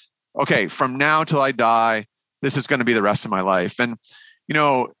 Like, okay, from now till I die, this is going to be the rest of my life. And,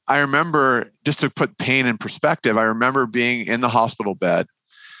 I remember, just to put pain in perspective, I remember being in the hospital bed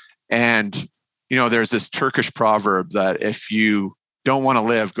and, there's this Turkish proverb that if you don't want to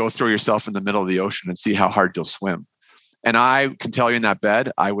live, go throw yourself in the middle of the ocean and see how hard you'll swim. And I can tell you in that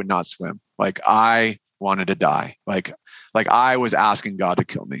bed, I would not swim. Like I wanted to die. Like I was asking God to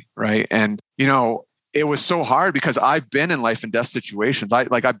kill me. Right. And, it was so hard because I've been in life and death situations.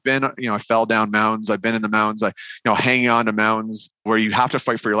 I've been, I fell down mountains. I've been in the mountains, hanging on to mountains where you have to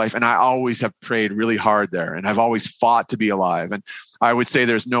fight for your life. And I always have prayed really hard there. And I've always fought to be alive. And I would say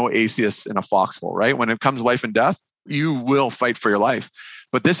there's no atheist in a foxhole, right? When it comes to life and death, you will fight for your life.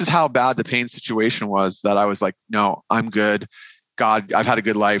 But this is how bad the pain situation was that I was like, no, I'm good. God, I've had a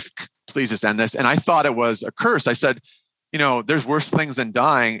good life. Please just end this. And I thought it was a curse. I said, there's worse things than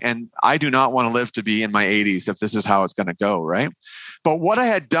dying. And I do not want to live to be in my 80s if this is how it's going to go. Right. But what I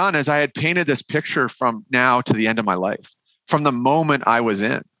had done is I had painted this picture from now to the end of my life, from the moment I was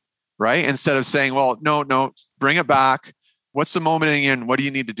in. Right. Instead of saying, well, no, bring it back. What's the moment in? What do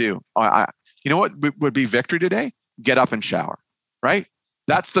you need to do? You know what would be victory today? Get up and shower. Right.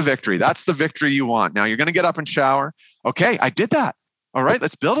 That's the victory. That's the victory you want. Now you're going to get up and shower. Okay. I did that. All right,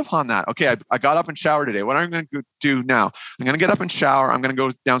 let's build upon that. Okay, I got up and showered today. What am I going to do now? I'm going to get up and shower. I'm going to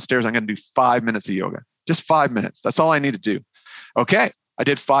go downstairs. I'm going to do 5 minutes of yoga. Just 5 minutes. That's all I need to do. Okay, I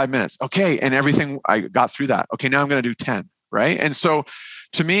did 5 minutes. Okay. And everything, I got through that. Okay. Now I'm going to do 10. Right. And so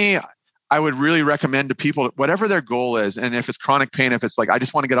to me, I would really recommend to people, whatever their goal is, and if it's chronic pain, if it's like, I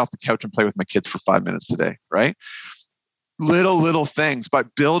just want to get off the couch and play with my kids for 5 minutes today, right? Little things,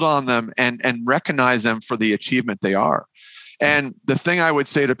 but build on them and recognize them for the achievement they are. And the thing I would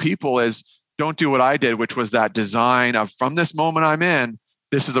say to people is, don't do what I did, which was that design of, from this moment I'm in,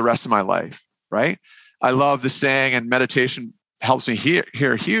 this is the rest of my life, right? I love the saying, and meditation helps me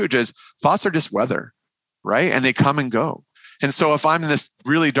here huge, is thoughts are just weather, right? And they come and go. And so if I'm in this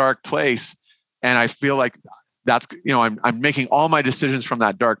really dark place and I feel like that's, I'm making all my decisions from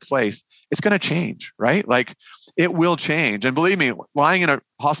that dark place, it's going to change, right? Like it will change. And believe me, lying in a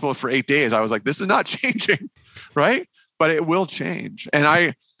hospital for 8 days, I was like, this is not changing, right? But it will change. And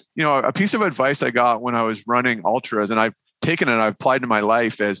a piece of advice I got when I was running ultras, and I've taken it, I've applied to my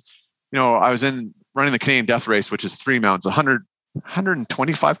life, is, I was running the Canadian Death Race, which is 3 mountains,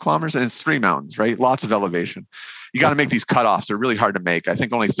 125 kilometers, and it's 3 mountains, right? Lots of elevation. You got to make these cutoffs. They're really hard to make. I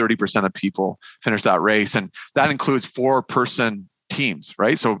think only 30% of people finish that race. And that includes 4-person teams,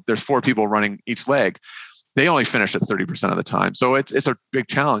 right? So there's 4 people running each leg. They only finish at 30% of the time. So it's a big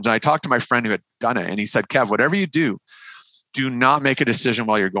challenge. And I talked to my friend who had done it, and he said, Kev, whatever you do not make a decision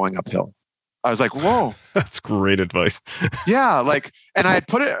while you're going uphill. I was like, whoa. That's great advice. Yeah. And I had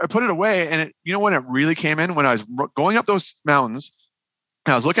put it away. And when it really came in, when I was going up those mountains,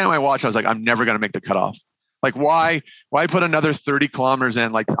 and I was looking at my watch, I was like, I'm never going to make the cutoff. Like, why put another 30 kilometers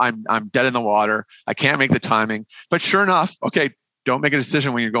in? Like I'm dead in the water. I can't make the timing. But sure enough, okay, don't make a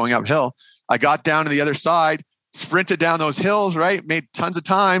decision when you're going uphill. I got down to the other side, sprinted down those hills, right? Made tons of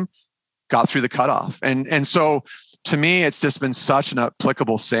time, got through the cutoff. And so to me, it's just been such an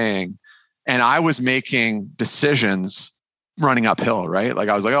applicable saying. And I was making decisions running uphill, right? Like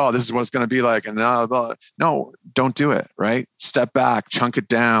I was like, oh, this is what it's going to be like. And no, don't do it, right? Step back, chunk it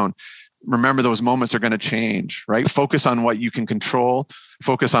down. Remember, those moments are going to change, right? Focus on what you can control,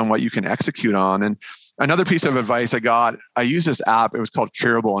 focus on what you can execute on. And another piece of advice I got, I used this app, it was called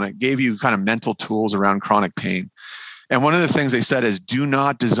Curable, and it gave you kind of mental tools around chronic pain. And one of the things they said is, do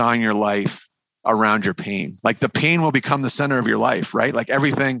not design your life around your pain. Like the pain will become the center of your life, right? Like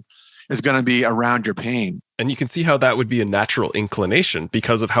everything is going to be around your pain. And you can see how that would be a natural inclination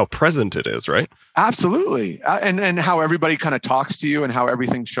because of how present it is, right? Absolutely. And how everybody kind of talks to you and how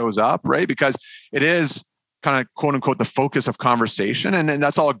everything shows up, right? Because it is kind of quote unquote the focus of conversation. And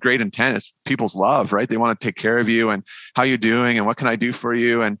that's all great intent. It's people's love, right? They want to take care of you and how you doing and what can I do for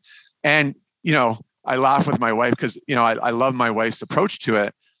you? And I laugh with my wife because, I love my wife's approach to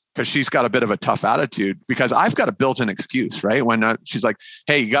it, because she's got a bit of a tough attitude, because I've got a built-in excuse, right? When she's like,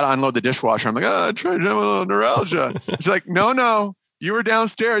 hey, you got to unload the dishwasher. I'm like, trigeminal neuralgia. She's like, no, you were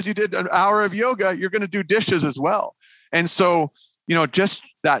downstairs. You did an hour of yoga. You're going to do dishes as well. And so, just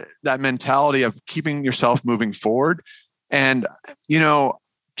that mentality of keeping yourself moving forward and,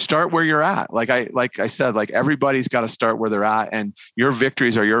 start where you're at. Like I said, like everybody's got to start where they're at, and your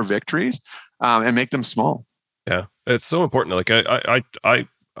victories are your victories, and make them small. Yeah. It's so important. Like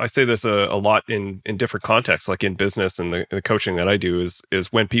I say this a lot in different contexts, like in business and the coaching that I do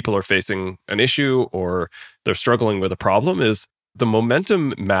is when people are facing an issue or they're struggling with a problem, is the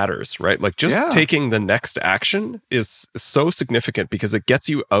momentum matters, right? Like just taking the next action is so significant because it gets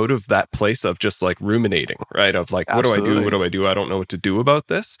you out of that place of just like ruminating, right? Of like, Absolutely. What do I do? I don't know what to do about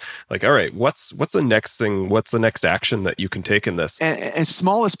this. Like, all right, what's the next thing? What's the next action that you can take in this? And as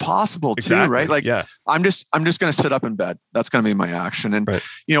small as possible too, Exactly. right? Like, I'm just going to sit up in bed. That's going to be my action. And, right.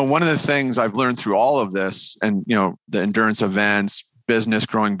 One of the things I've learned through all of this and, the endurance events, business,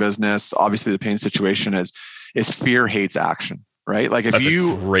 growing business, obviously the pain situation is fear hates action. Right? Like if That's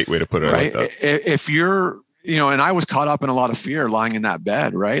you, a great way to put it. Right? Like that. If you're, and I was caught up in a lot of fear lying in that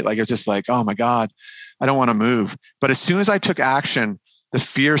bed, right? Like it's just like, oh my God, I don't want to move. But as soon as I took action, the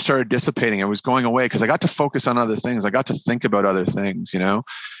fear started dissipating. It was going away because I got to focus on other things. I got to think about other things,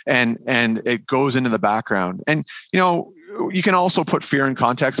 and it goes into the background. And, you can also put fear in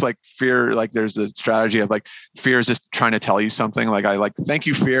context, like fear, like there's a strategy of like fear is just trying to tell you something. Like thank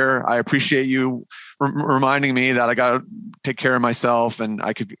you, fear. I appreciate you reminding me that I got to take care of myself and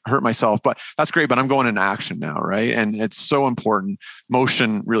I could hurt myself, but that's great. But I'm going into action now. Right. And it's so important.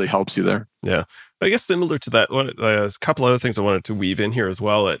 Motion really helps you there. Yeah. I guess similar to that, there's a couple other things I wanted to weave in here as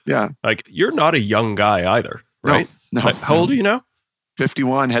well. Like you're not a young guy either, right? No. How old are you now?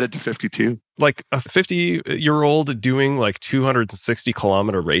 51, headed to 52. like a 50-year-old doing like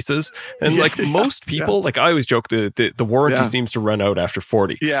 260-kilometer races. And like most people, like I always joke, the warranty seems to run out after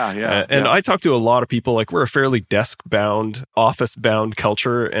 40. And I talk to a lot of people, like we're a fairly desk-bound, office-bound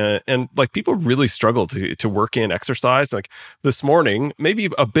culture. And like people really struggle to work in exercise. Like this morning, maybe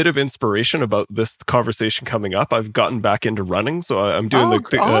a bit of inspiration about this conversation coming up. I've gotten back into running. So I'm doing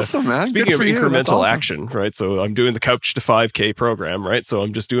awesome, man. Speaking of incremental action, right? So I'm doing the Couch to 5K program, right? So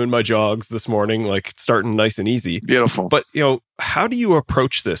I'm just doing my jogs this morning, like starting nice and easy. Beautiful. But, how do you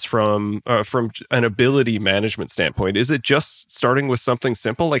approach this from an ability management standpoint? Is it just starting with something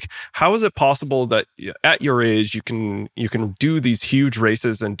simple? Like, how is it possible that at your age you can do these huge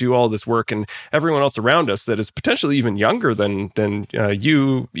races and do all this work, and everyone else around us that is potentially even younger than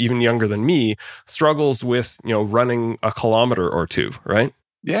you, even younger than me, struggles with running a kilometer or two, right?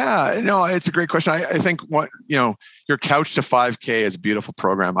 Yeah, no, it's a great question. I think your Couch to 5K is a beautiful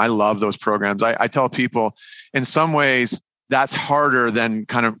program. I love those programs. I tell people in some ways that's harder than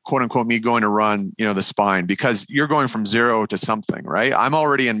kind of quote unquote me going to run, the spine, because you're going from zero to something, right? I'm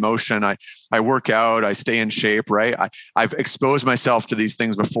already in motion. I work out, I stay in shape, right? I've exposed myself to these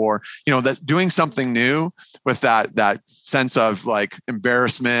things before, that doing something new with that sense of like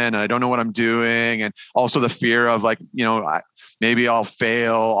embarrassment, and I don't know what I'm doing. And also the fear of like, maybe I'll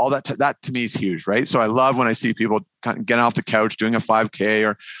fail, all that to me is huge, right? So I love when I see people kind of getting off the couch, doing a 5K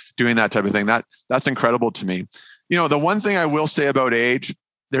or doing that type of thing. That's incredible to me. The one thing I will say about age,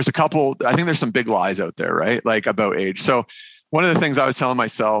 I think there's some big lies out there, right? Like about age. So one of the things I was telling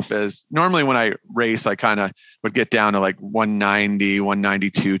myself is normally when I race, I kind of would get down to like 190,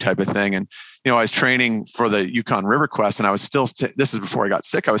 192 type of thing. And, I was training for the Yukon River Quest, and I was still, this is before I got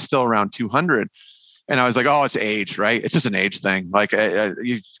sick, I was still around 200. And I was like, oh, it's age, right? It's just an age thing. Like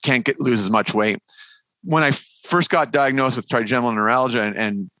you can't lose as much weight. When I first got diagnosed with trigeminal neuralgia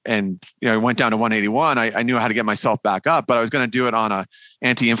and went down to 181, I knew how to get myself back up, but I was going to do it on a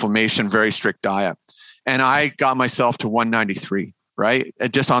anti-inflammation, very strict diet. And I got myself to 193, right?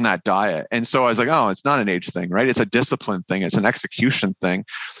 Just on that diet. And so I was like, oh, it's not an age thing, right? It's a discipline thing. It's an execution thing.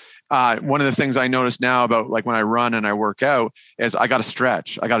 One of the things I notice now about like when I run and I work out is I got to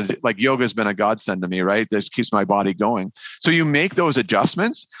stretch. Yoga has been a godsend to me, right? This keeps my body going. So you make those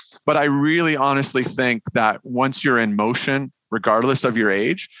adjustments, but I really honestly think that once you're in motion, regardless of your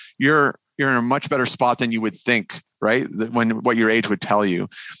age, you're in a much better spot than you would think, right? What your age would tell you.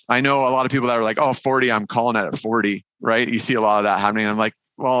 I know a lot of people that are like, oh, 40, I'm calling it at 40, right? You see a lot of that happening. I'm like,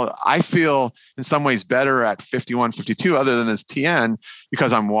 well, I feel in some ways better at 51, 52, other than this TN,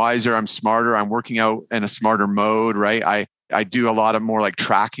 because I'm wiser, I'm smarter, I'm working out in a smarter mode, right? I do a lot of more like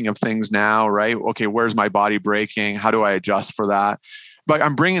tracking of things now, right? Okay, where's my body breaking? How do I adjust for that? But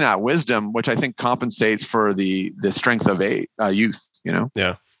I'm bringing that wisdom, which I think compensates for the strength of youth,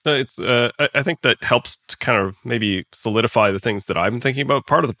 Yeah. It's I think that helps to kind of maybe solidify the things that I'm thinking about.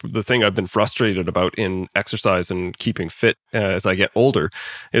 Part of the thing I've been frustrated about in exercise and keeping fit as I get older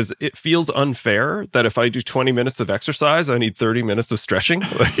is it feels unfair that if I do 20 minutes of exercise, I need 30 minutes of stretching.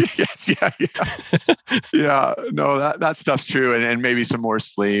 Yes, yeah. No, that stuff's true, and maybe some more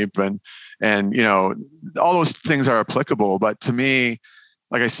sleep and all those things are applicable. But to me,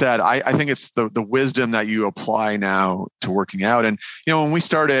 like I said, I think it's the wisdom that you apply now to working out. And, when we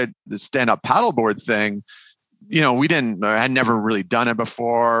started the stand-up paddleboard thing, I had never really done it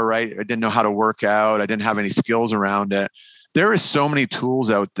before, right? I didn't know how to work out. I didn't have any skills around it. There is so many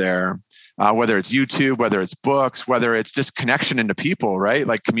tools out there, whether it's YouTube, whether it's books, whether it's just connection into people, right?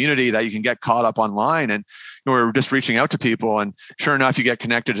 Like community that you can get caught up online. And we're just reaching out to people. And sure enough, you get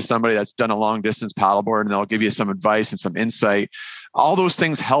connected to somebody that's done a long distance paddleboard, and they'll give you some advice and some insight. All those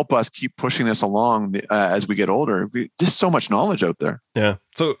things help us keep pushing this along as we get older. Just so much knowledge out there. Yeah.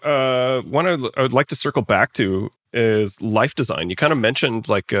 So one I would like to circle back to is life design. You kind of mentioned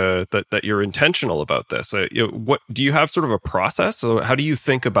like that you're intentional about this. What do you have sort of a process? So how do you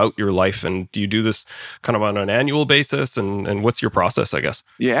think about your life, and do you do this kind of on an annual basis? And what's your process, I guess?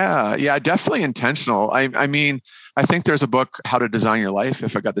 Yeah, definitely intentional. I mean, I think there's a book, How to Design Your Life,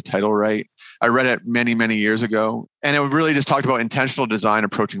 if I got the title right. I read it many, many years ago, and it really just talked about intentional design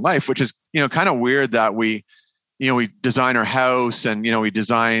approaching life, which is kind of weird that we design our house and we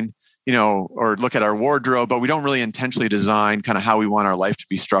design or look at our wardrobe, but we don't really intentionally design kind of how we want our life to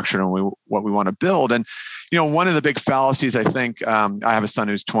be structured and what we want to build. And, one of the big fallacies, I think, I have a son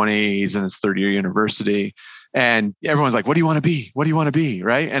who's 20, he's in his third year university, and everyone's like, what do you want to be? What do you want to be?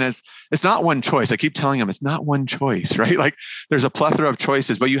 Right. And it's not one choice. I keep telling him it's not one choice, right? Like there's a plethora of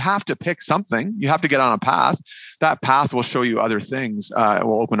choices, but you have to pick something. You have to get on a path. That path will show you other things. It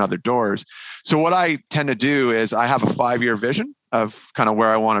will open other doors. So what I tend to do is I have a 5-year vision. of kind of where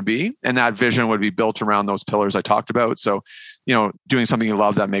I want to be. And that vision would be built around those pillars I talked about. So, doing something you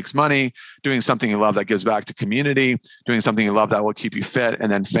love that makes money, doing something you love that gives back to community, doing something you love that will keep you fit,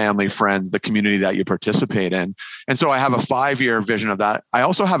 and then family, friends, the community that you participate in. And so I have a 5-year vision of that. I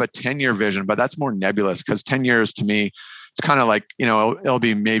also have a 10-year vision, but that's more nebulous because 10 years to me, it's kind of like, it'll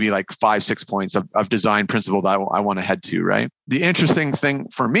be maybe like 5-6 points of design principle that I want to head to, right? The interesting thing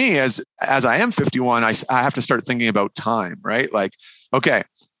for me is, as I am 51, I have to start thinking about time, right? Like, okay,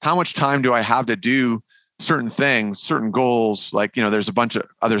 how much time do I have to do certain things, certain goals? Like, there's a bunch of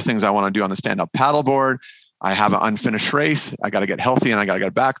other things I want to do on the stand-up paddleboard. I have an unfinished race. I got to get healthy and I got to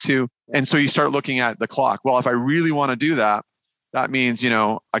get back to. And so you start looking at the clock. Well, if I really want to do that, that means,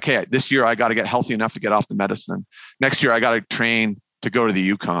 okay, this year I got to get healthy enough to get off the medicine. Next year I got to train to go to the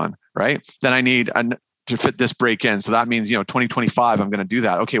Yukon, right? Then I need to fit this break in. So that means, 2025, I'm going to do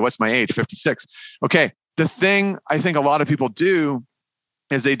that. Okay, what's my age? 56. Okay. The thing I think a lot of people do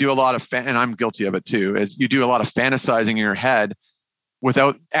is they do a lot of, and I'm guilty of it too, is you do a lot of fantasizing in your head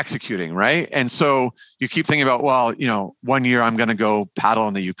without executing, right? And so you keep thinking about, well, 1 year I'm going to go paddle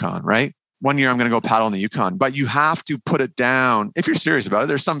in the Yukon, right? 1 year I'm going to go paddle in the Yukon, but you have to put it down if you're serious about it.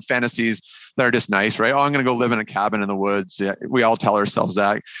 There's some fantasies that are just nice, right? Oh, I'm going to go live in a cabin in the woods. Yeah, we all tell ourselves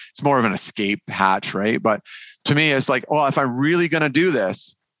that. It's more of an escape hatch, right? But to me, it's like, well, if I'm really going to do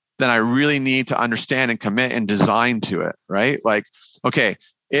this, then I really need to understand and commit and design to it, right? Like, okay,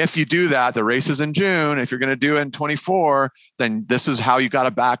 if you do that, the race is in June. If you're going to do it in 24, then this is how you got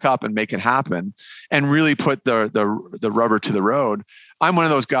to back up and make it happen and really put the rubber to the road. I'm one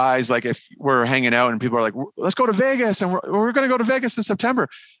of those guys, like if we're hanging out and people are like, let's go to Vegas and we're going to go to Vegas in September.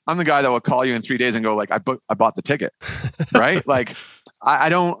 I'm the guy that will call you in 3 days and go like, I bought the ticket, right? Like I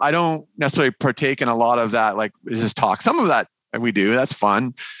don't necessarily partake in a lot of that. Like, is this talk? Some of that we do, that's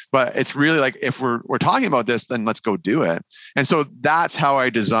fun, but it's really like, if we're talking about this, then let's go do it. And so that's how I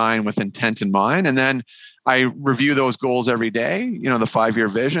design with intent in mind. And then I review those goals every day, the 5-year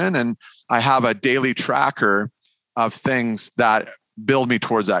vision. And I have a daily tracker of things that build me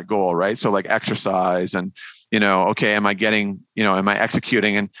towards that goal, right? So like exercise and, okay, am I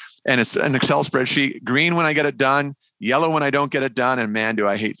executing? And it's an Excel spreadsheet, green when I get it done, yellow when I don't get it done. And man, do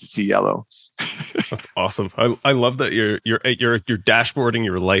I hate to see yellow. That's awesome. I love that you're dashboarding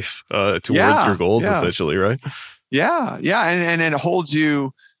your life towards your goals, essentially, right? Yeah. And it holds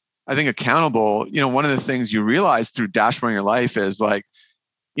you, I think, accountable. One of the things you realize through dashboarding your life is like,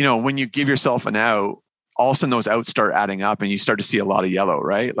 when you give yourself an out, all of a sudden those outs start adding up and you start to see a lot of yellow,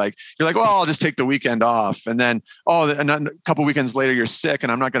 right? Like you're like, well, I'll just take the weekend off. And then, a couple of weekends later, you're sick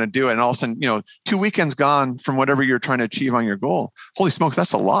and I'm not going to do it. And all of a sudden, 2 weekends gone from whatever you're trying to achieve on your goal. Holy smokes,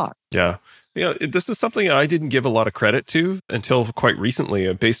 that's a lot. Yeah. This is something I didn't give a lot of credit to until quite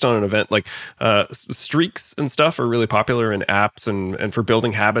recently, based on an event like streaks and stuff are really popular in apps and for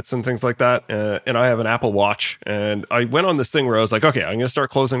building habits and things like that. And I have an Apple Watch, and I went on this thing where I was like, okay, I'm going to start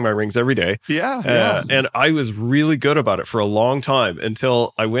closing my rings every day. Yeah. And I was really good about it for a long time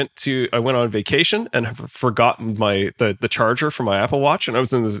until I went on vacation and have forgotten the charger for my Apple Watch. And I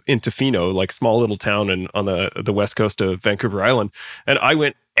was in Tofino, like small little town on the west coast of Vancouver Island. And I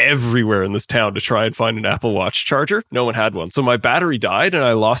went everywhere in this town to try and find an Apple Watch charger. No one had one. So my battery died and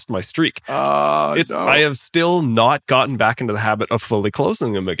I lost my streak. I have still not gotten back into the habit of fully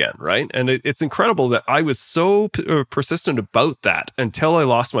closing them again, right? And it's incredible that I was so persistent about that until I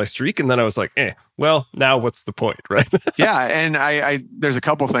lost my streak. And then I was like, well, now what's the point, right? Yeah. And I there's a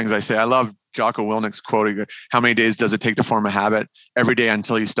couple things I say. I love Jocko Willnick's quote, how many days does it take to form a habit? Every day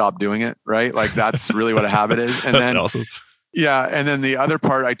until you stop doing it, right? Like that's really what a habit is. And that's awesome. Yeah. And then the other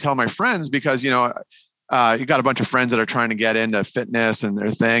part I tell my friends, because, you got a bunch of friends that are trying to get into fitness and their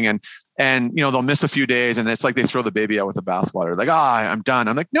thing. And they'll miss a few days and it's like they throw the baby out with the bathwater. Like, I'm done.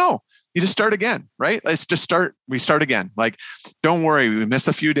 I'm like, no, you just start again, right? Let's just start. We start again. Like, don't worry. We miss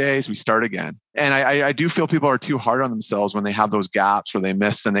a few days. We start again. And I do feel people are too hard on themselves when they have those gaps where they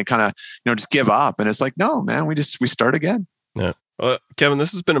miss and they kind of, just give up. And it's like, no, man, we start again. Yeah. Kevin,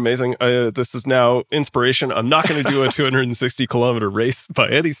 this has been amazing. This is now inspiration. I'm not going to do a 260-kilometer race by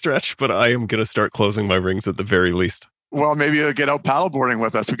any stretch, but I am going to start closing my rings at the very least. Well, maybe you'll get out paddleboarding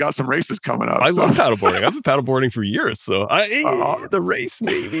with us. We got some races coming up. I love paddleboarding. I've been paddleboarding for years. So the race,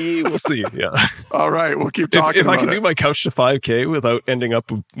 maybe. We'll see. Yeah. All right. We'll keep talking If I can do my couch to 5K without ending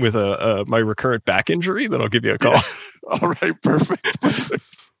up with my recurrent back injury, then I'll give you a call. Yeah. All right. Perfect. This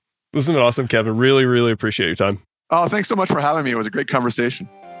has been awesome, Kevin. Really, really appreciate your time. Oh, thanks so much for having me. It was a great conversation.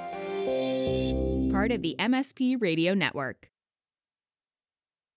 Part of the MSP Radio Network.